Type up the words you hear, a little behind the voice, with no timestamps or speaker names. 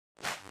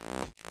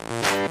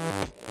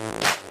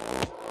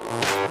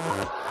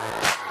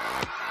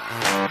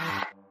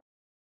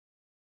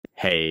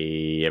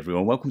Hey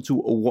everyone, welcome to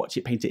Watch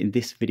It Paint It. In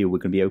this video, we're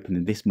going to be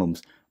opening this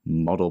month's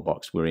model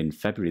box. We're in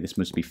February. This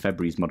must be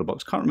February's model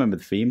box. Can't remember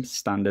the theme.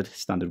 Standard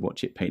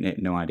Watch It Paint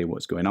It. No idea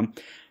what's going on.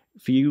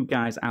 For you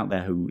guys out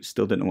there who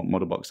still don't know what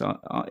model box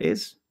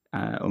is,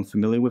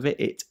 unfamiliar with it,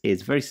 it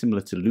is very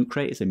similar to Loot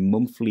Crate. It's a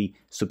monthly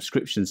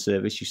subscription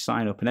service. You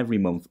sign up and every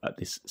month at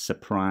this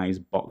surprise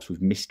box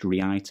with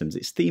mystery items.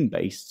 It's theme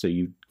based, so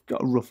you've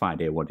got a rough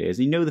idea what it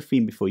is. You know the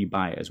theme before you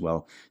buy it as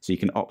well, so you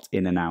can opt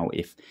in and out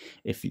if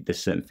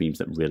there's certain themes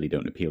that really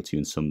don't appeal to you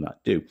and some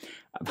that do.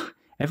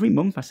 Every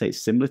month I say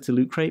it's similar to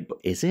Loot Crate, but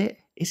is it?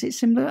 Is it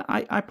similar?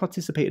 I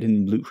participated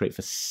in Loot Crate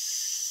for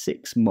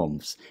 6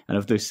 months, and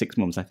of those 6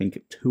 months, I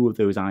think 2 of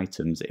those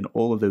items in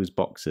all of those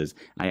boxes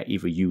I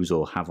either use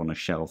or have on a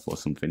shelf or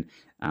something,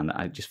 and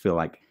I just feel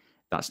like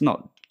that's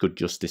not good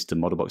justice to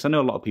model box. I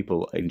know a lot of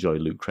people enjoy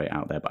Loot Crate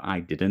out there, but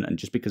I didn't, and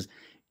just because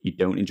you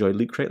don't enjoy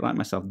Loot Crate like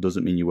myself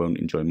doesn't mean you won't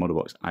enjoy model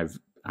box. I've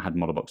had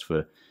model box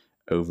for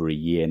over a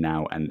year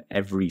now, and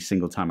every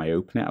single time I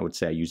open it, I would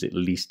say I use at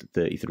least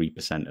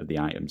 33% of the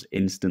items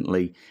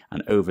instantly,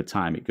 and over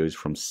time it goes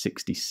from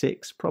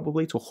 66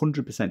 probably to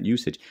 100%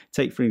 usage.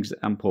 Take for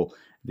example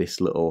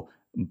this little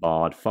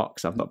barred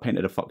fox. I've not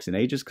painted a fox in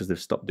ages because they've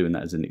stopped doing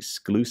that as an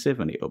exclusive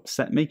and it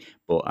upset me,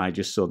 but I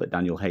just saw that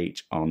Daniel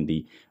H on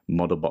the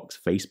MODELBOX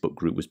Facebook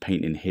group was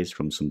painting his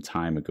from some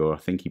time ago. I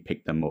think he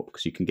picked them up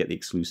because you can get the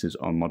exclusives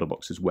on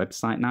MODELBOX's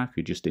website now if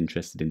you're just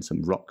interested in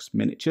some rocks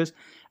miniatures,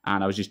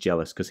 and I was just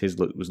jealous because his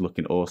look was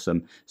looking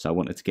awesome, so I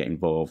wanted to get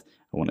involved.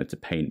 I wanted to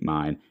paint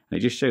mine, and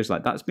it just shows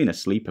like that's been a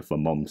sleeper for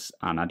months,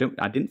 and I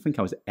didn't think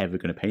I was ever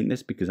going to paint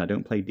this because I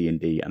don't play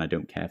D&D and I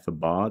don't care for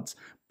bards,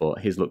 but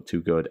his looked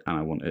too good and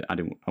I want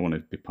to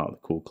be part of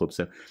the cool club.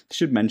 So I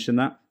should mention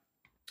that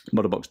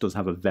MODELBOX does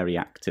have a very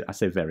active, I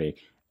say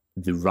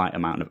the right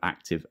amount of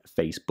active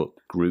Facebook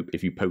group.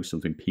 If you post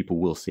something, people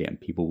will see it and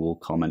people will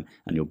comment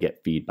and you'll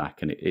get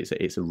feedback, and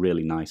it's a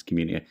really nice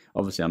community.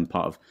 Obviously I'm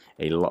part of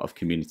a lot of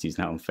communities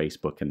now on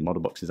Facebook, and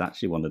MODELBOX is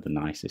actually one of the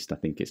nicest. I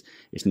think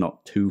it's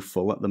not too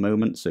full at the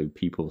moment, so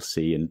people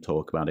see and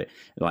talk about it.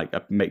 Like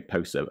I make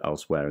posts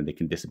elsewhere and they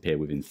can disappear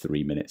within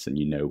 3 minutes, and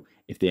you know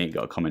if they ain't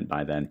got a comment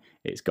by then,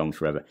 it's gone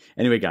forever.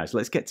 Anyway guys,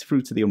 let's get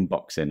through to the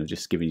unboxing. I'm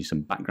just giving you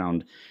some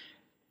background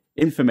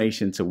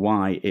information to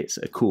why it's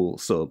a cool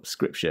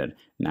subscription.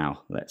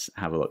 Now let's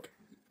have a look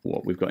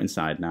what we've got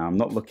inside. Now I'm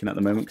not looking at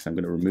the moment because I'm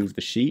going to remove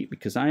the sheet,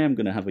 because I am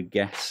going to have a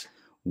guess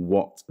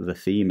what the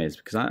theme is,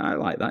 because I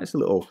like that. It's a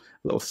little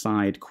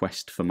side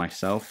quest for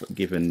myself,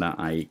 given that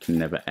I can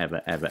never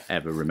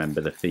ever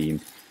remember the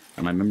theme,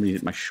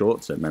 and my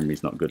short-term memory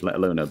is not good, let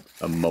alone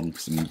a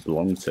month's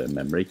long-term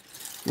memory.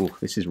 Oh,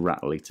 this is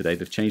rattly today.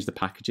 They've changed the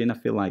packaging. I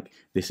feel like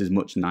this is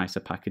much nicer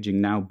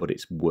packaging now, but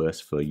it's worse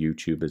for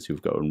YouTubers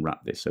who've got to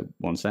unwrap this. So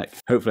one sec.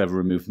 Hopefully I've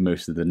removed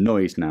most of the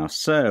noise now.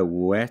 So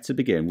where to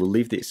begin? We'll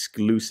leave the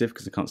exclusive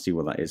because I can't see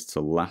what that is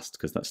till last,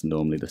 because that's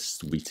normally the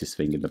sweetest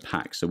thing in the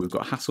pack. So we've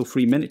got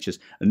hassle-free miniatures.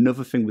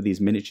 Another thing with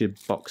these miniature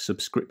box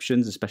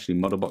subscriptions, especially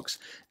MODELBOX,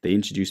 they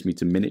introduced me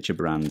to miniature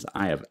brands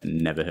I have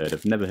never heard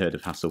of. Never heard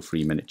of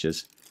hassle-free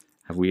miniatures.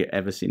 Have we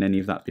ever seen any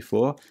of that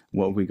before?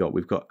 What have we got?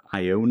 We've got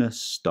Iona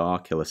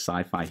Starkiller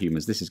Sci-Fi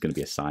Humans. This is going to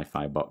be a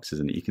sci-fi box,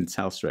 isn't it? You can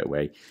tell straight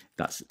away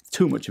that's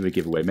too much of a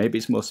giveaway. Maybe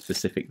it's more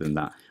specific than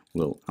that.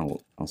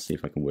 I'll see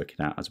if I can work it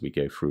out as we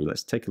go through.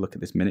 Let's take a look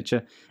at this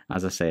miniature.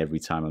 As I say every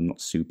time, I'm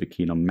not super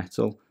keen on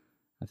metal.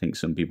 I think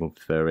some people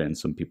prefer it and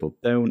some people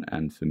don't,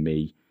 and for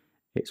me,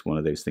 it's one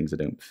of those things I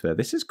don't prefer.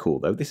 This is cool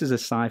though. This is a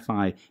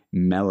sci-fi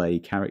melee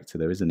character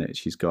though, isn't it?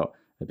 She's got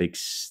a big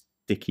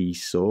sticky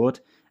sword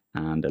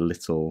and a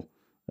little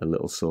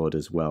sword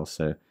as well,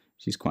 so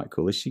she's quite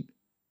cool. Is she?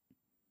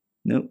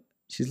 No,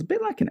 she's a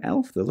bit like an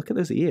elf though. Look at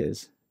those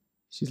ears.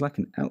 She's like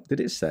an elf.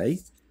 Did it say?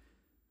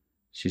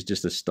 She's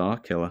just a star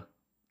killer.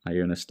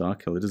 Iona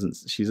Starkiller.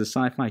 She's a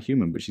sci-fi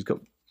human, but she's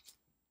got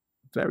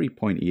very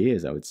pointy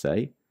ears, I would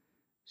say.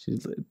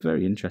 She's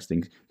very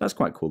interesting. That's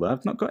quite cool though.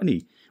 I've not got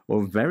any,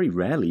 or very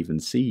rarely even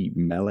see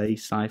melee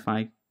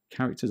sci-fi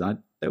characters. I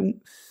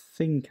don't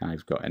think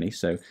I've got any,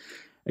 so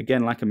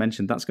again, like I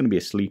mentioned, that's going to be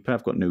a sleeper.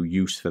 I've got no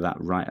use for that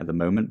right at the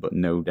moment, but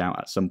no doubt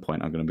at some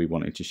point I'm going to be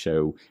wanting to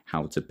show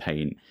how to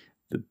paint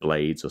the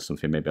blades or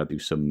something. Maybe I'll do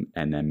some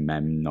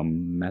NMM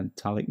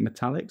non-metallic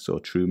metallics or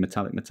true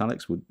metallic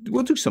metallics.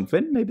 We'll do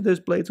something. Maybe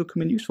those blades will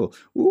come in useful.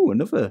 Ooh,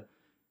 another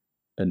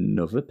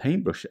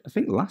paintbrush. I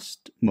think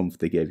last month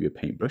they gave you a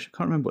paintbrush. I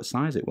can't remember what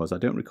size it was. I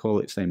don't recall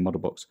it saying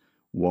MODELBOX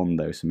 1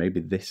 though, so maybe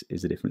this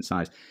is a different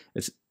size.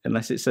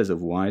 Unless it says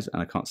otherwise,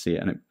 and I can't see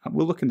it, and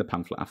we'll look in the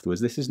pamphlet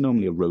afterwards. This is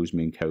normally a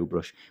Rosemary & Co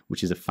brush,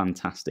 which is a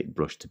fantastic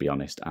brush to be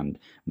honest, and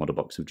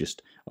MODELBOX have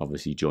just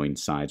obviously joined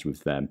sides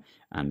with them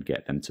and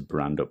get them to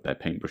brand up their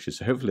paintbrushes.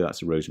 So hopefully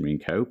that's a Rosemary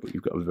 & Co, but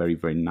you've got a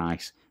very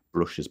nice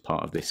brush as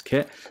part of this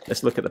kit.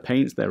 Let's look at the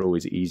paints. They're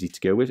always easy to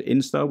go with.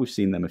 Instar, we've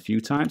seen them a few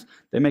times.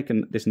 They make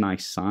this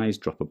nice size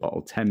dropper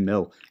bottle,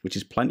 10mm, which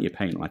is plenty of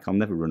paint. Like, I'll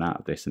never run out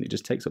of this, and it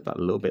just takes up that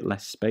little bit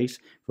less space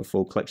for a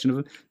full collection of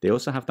them. They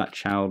also have that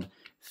child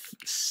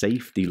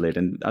safety lid.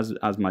 And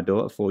as my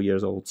daughter, 4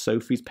 years old,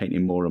 Sophie's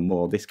painting more and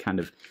more, this kind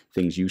of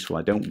thing's useful.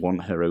 I don't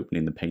want her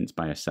opening the paints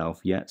by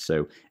herself yet,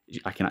 so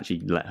I can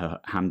actually let her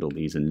handle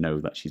these and know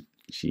that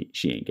she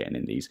ain't getting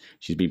in these.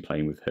 She's been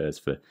playing with hers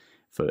for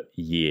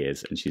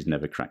years and she's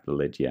never cracked the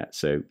lid yet,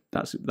 so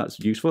that's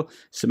useful.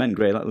 Cement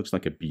grey, that looks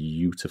like a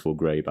beautiful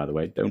grey, by the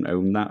way. Don't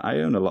own that. I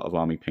own a lot of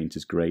Army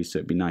Painters greys, so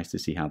it'd be nice to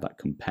see how that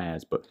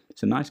compares, but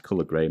it's a nice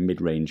colour grey,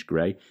 mid-range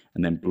grey,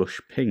 and then blush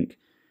pink.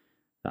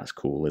 That's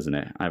cool, isn't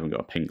it? I haven't got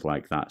a pink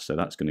like that, so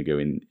that's going to go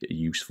in a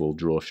useful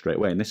draw straight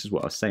away. And this is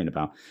what I was saying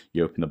about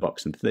you open the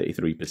box and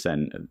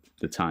 33% of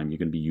the time you're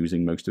going to be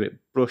using most of it.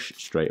 Brush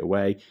straight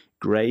away.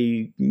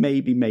 Grey,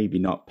 maybe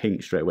not.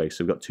 Pink straight away.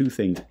 So we've got two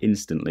things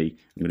instantly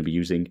I'm going to be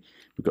using.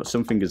 We've got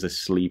something as a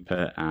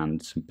sleeper and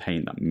some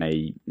paint that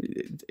may,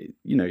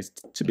 you know, it's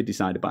to be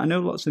decided. But I know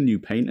lots of new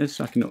painters,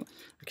 so I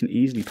can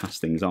easily pass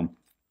things on.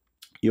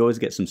 You always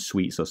get some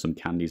sweets or some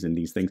candies in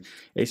these things.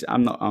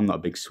 I'm not a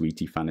big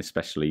sweetie fan,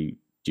 especially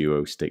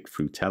duo stick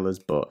fruitellas,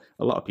 but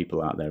a lot of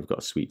people out there have got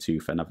a sweet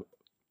tooth, and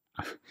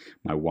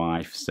my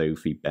wife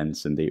Sophie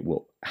Benson, they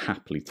will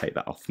happily take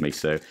that off me,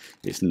 so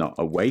it's not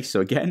a waste. So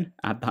again,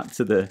 add that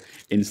to the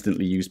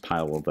instantly used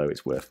pile, although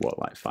it's worth what,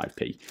 like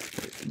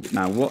 5p.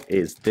 Now what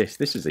is this?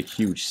 This is a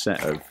huge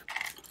set of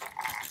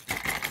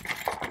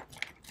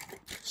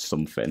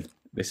something.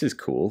 This is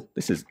cool.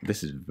 This is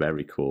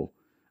very cool.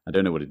 I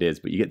don't know what it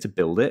is, but you get to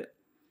build it,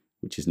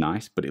 which is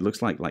nice, but it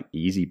looks like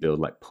easy build,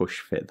 like push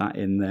fit that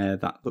in there.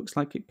 That looks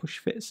like it push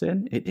fits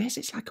in. It is,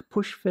 it's like a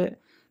push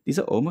fit. These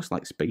are almost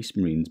like Space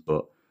Marines,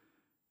 but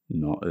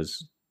not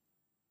as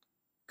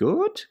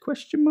good,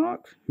 question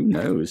mark? Who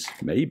knows,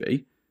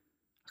 maybe.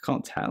 I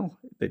can't tell.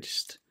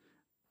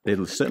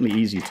 They're certainly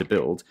easy to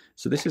build.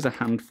 So this is a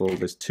handful,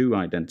 there's 2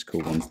 identical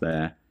ones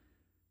there.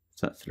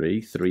 Is that 3?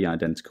 3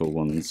 identical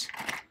ones.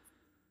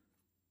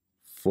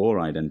 4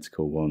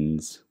 identical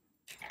ones.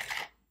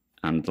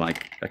 And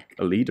like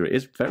a leader, it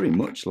is very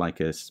much like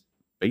a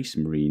Space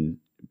Marine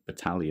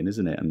battalion,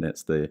 isn't it? And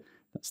that's the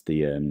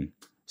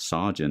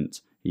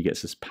sergeant. He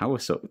gets his power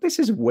up. This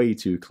is way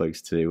too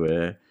close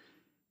to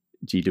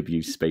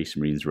GW Space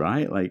Marines,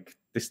 right? Like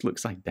this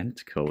looks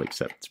identical,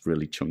 except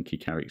really chunky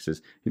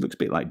characters. He looks a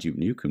bit like Duke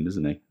Nukem,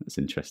 doesn't he? That's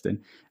interesting.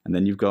 And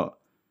then you've got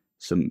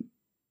some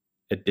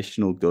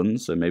additional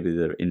guns, so maybe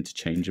they're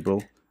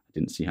interchangeable. I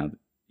didn't see how.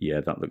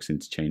 Yeah, that looks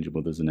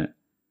interchangeable, doesn't it?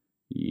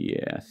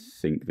 Yeah, I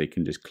think they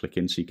can just click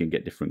in so you can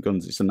get different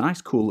guns. It's a nice,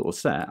 cool little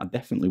set. I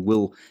definitely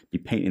will be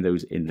painting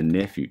those in the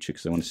near future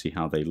because I want to see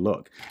how they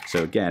look.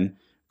 So again,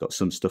 got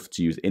some stuff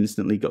to use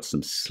instantly, got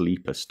some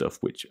sleeper stuff,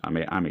 which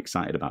I'm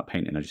excited about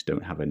painting. I just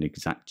don't have an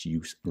exact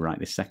use right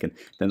this second.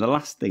 Then the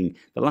last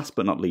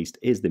but not least,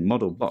 is the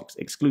model box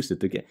exclusive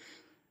to get.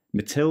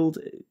 Mathilde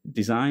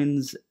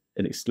designs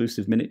an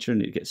exclusive miniature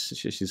and it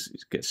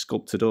gets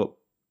sculpted up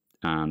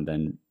and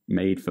then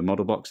made for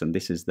MODELBOX, and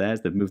this is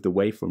theirs. They've moved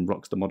away from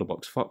Rockstar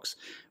MODELBOX Fox,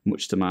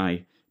 much to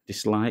my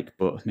dislike,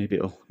 but maybe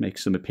it'll make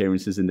some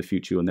appearances in the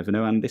future, you'll never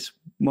know. And this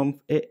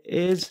month it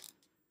is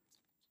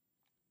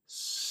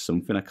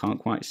something I can't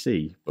quite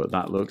see, but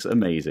that looks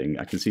amazing.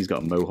 I can see he's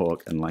got a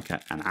mohawk and like an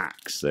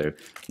axe, so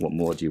what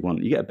more do you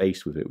want? You get a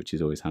base with it, which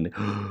is always handy.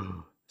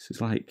 This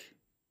is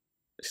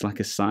it's like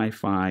a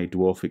sci-fi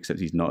dwarf, except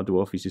he's not a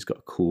dwarf, he's just got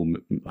a cool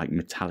like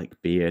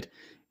metallic beard.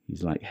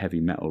 He's like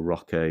heavy metal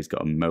rocker. He's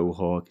got a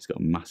mohawk. He's got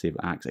a massive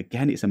axe.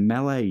 Again, it's a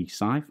melee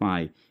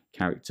sci-fi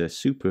character.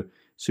 Super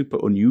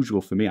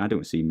unusual for me. I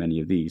don't see many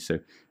of these. So,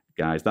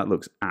 guys, that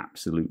looks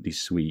absolutely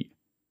sweet.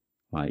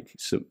 Like,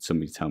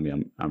 somebody tell me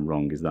I'm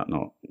wrong. Is that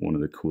not one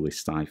of the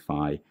coolest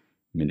sci-fi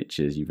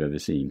miniatures you've ever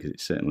seen? Because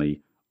it's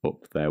certainly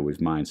up there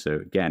with mine. So,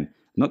 again,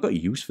 I've not got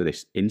use for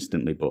this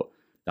instantly, but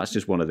that's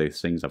just one of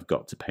those things I've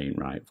got to paint,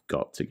 right? I've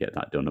got to get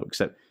that done up.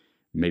 Except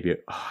maybe,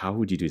 how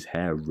would you do his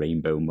hair?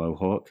 Rainbow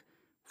mohawk?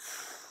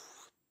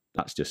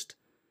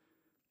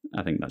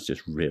 I think that's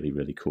just really,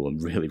 really cool. I'm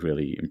really,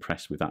 really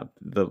impressed with that.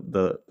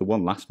 The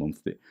one last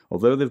month,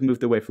 although they've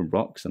moved away from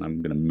rocks, and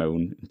I'm going to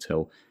moan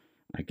until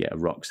I get a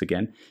rocks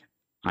again,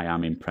 I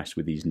am impressed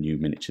with these new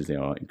miniatures. They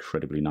are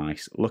incredibly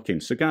nice looking.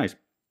 So guys,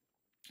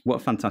 what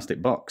a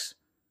fantastic box.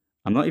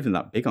 I'm not even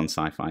that big on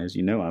sci-fi, as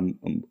you know. I'm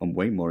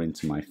way more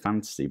into my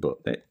fantasy, but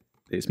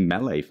it's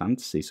melee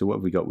fantasy. So what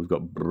have we got? We've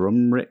got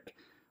Brumrick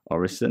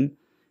Orison.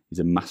 He's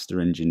a master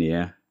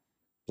engineer.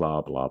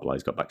 Blah, blah, blah.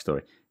 He's got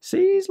backstory.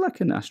 See, he's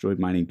like an asteroid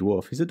mining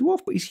dwarf. He's a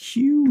dwarf, but he's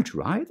huge,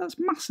 right? That's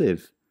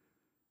massive.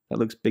 That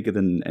looks bigger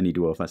than any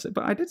dwarf I said.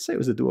 But I did say it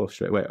was a dwarf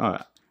straight away. All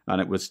right. And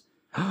it was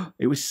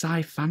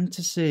Sci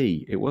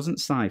Fantasy. It wasn't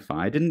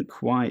sci-fi. I didn't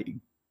quite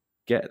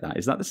get that.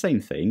 Is that the same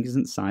thing?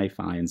 Isn't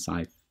sci-fi and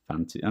sci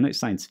fantasy? I know it's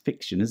science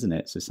fiction, isn't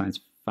it? So science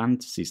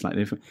fantasy is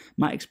slightly different.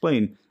 Might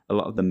explain a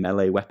lot of the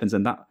melee weapons,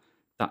 and that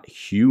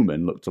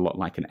human looked a lot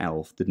like an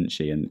elf, didn't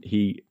she? And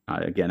he,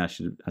 again, I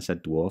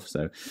said dwarf.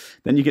 So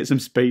then you get some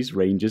Space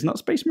Rangers, not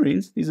Space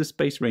Marines. These are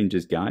Space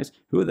Rangers, guys.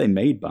 Who are they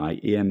made by?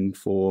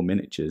 EM4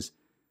 Miniatures.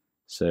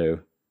 So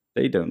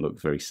they don't look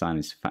very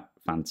science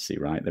fantasy,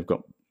 right? They've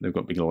got They've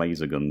got big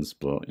laser guns,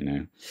 but, you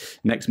know.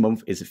 Next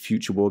month is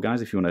Future War,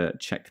 guys, if you want to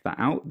check that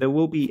out. There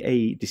will be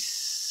a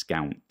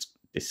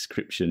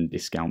description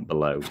discount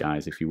below,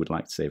 guys, if you would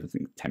like to save, I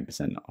think,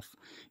 10% off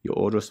your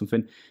order or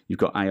something. You've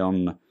got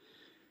Iona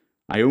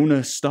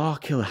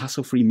Starkiller,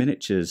 hassle-free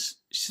miniatures.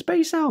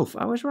 Space elf.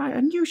 I was right.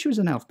 I knew she was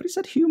an elf, but it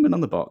said human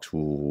on the box.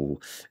 Ooh.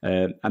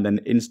 And then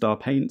in-star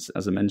paints,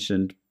 as I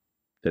mentioned,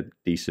 they're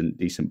decent.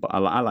 But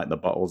I like the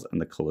bottles, and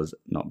the colours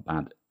not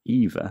bad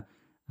either.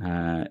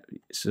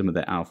 Some of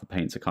the alpha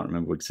paints, I can't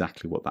remember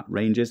exactly what that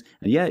range is.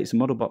 And yeah, it's a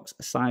MODELBOX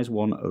size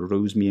 1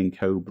 Roseme &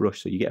 Co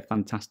brush, so you get a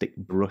fantastic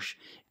brush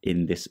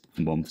in this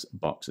month's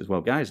box as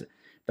well. Guys,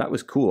 that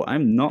was cool.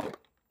 I'm not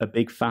a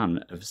big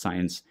fan of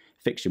science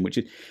fiction,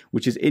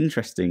 which is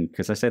interesting,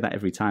 because I say that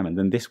every time, and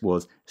then this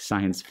was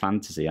science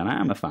fantasy, and I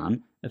am a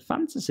fan of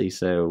fantasy,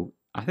 so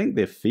I think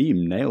the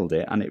theme nailed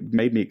it, and it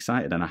made me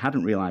excited, and I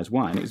hadn't realised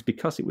why, and it was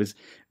because it was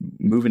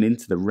moving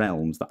into the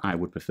realms that I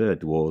would prefer: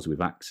 dwarves with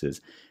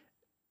axes,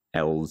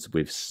 elves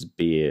with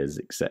spears,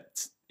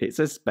 except it's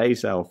a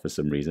space elf for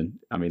some reason.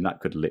 I mean, that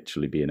could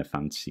literally be in a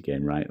fantasy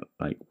game, right?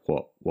 Like,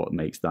 what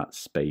makes that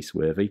space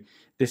worthy?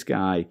 This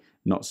guy,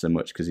 not so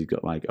much, because he's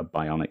got like a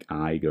bionic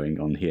eye going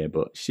on here,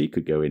 but she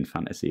could go in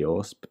fantasy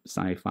or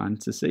sci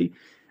fantasy.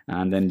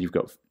 And then you've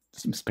got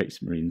some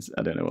space marines.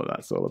 I don't know what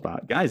that's all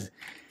about. Guys,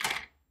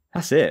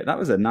 that's it. That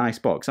was a nice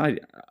box.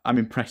 I'm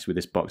impressed with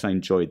this box. I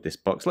enjoyed this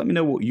box. Let me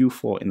know what you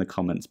thought in the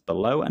comments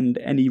below, and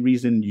any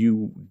reason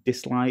you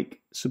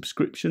dislike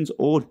subscriptions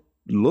or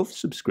love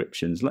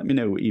subscriptions. Let me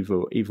know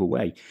either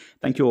way.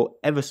 Thank you all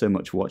ever so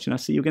much for watching. I'll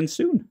see you again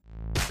soon.